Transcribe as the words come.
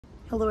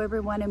Hello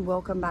everyone and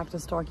welcome back to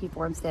Starkey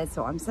Farmstead.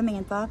 So I'm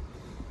Samantha.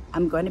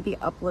 I'm going to be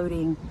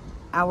uploading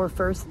our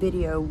first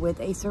video with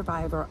a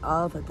survivor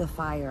of the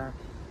fire.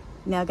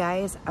 Now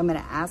guys, I'm going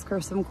to ask her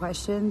some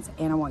questions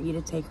and I want you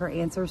to take her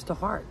answers to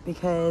heart,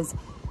 because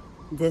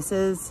this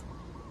is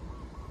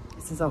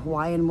a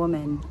Hawaiian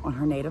woman on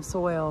her native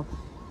soil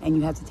and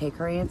you have to take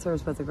her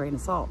answers with a grain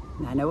of salt.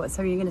 Now I know what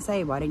some of you are going to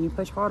say, why didn't you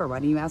push harder? Why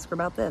didn't you ask her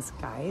about this?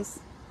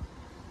 Guys,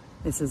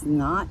 this is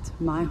not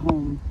my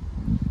home.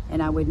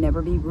 And I would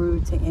never be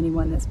rude to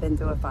anyone that's been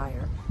through a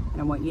fire.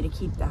 And I want you to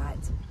keep that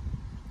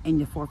in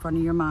the forefront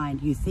of your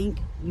mind. You think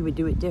you would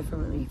do it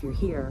differently if you're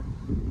here,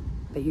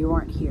 but you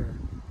aren't here.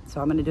 So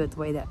I'm gonna do it the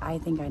way that I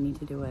think I need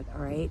to do it,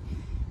 all right?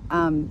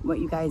 What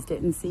you guys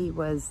didn't see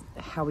was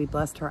how we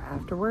blessed her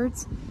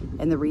afterwards.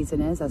 And the reason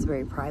is, that's a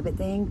very private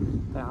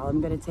thing, but all I'm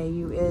gonna tell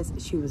you is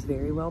she was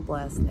very well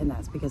blessed, and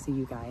that's because of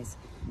you guys.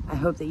 I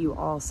hope that you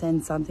all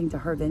send something to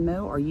her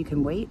Venmo, or you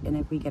can wait, and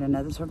if we get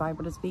another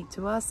survivor to speak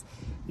to us,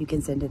 you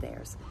can send to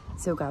theirs.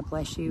 So God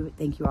bless you.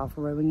 Thank you all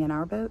for rowing in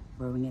our boat,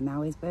 rowing in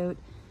Maui's boat,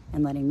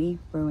 and letting me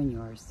row in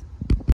yours.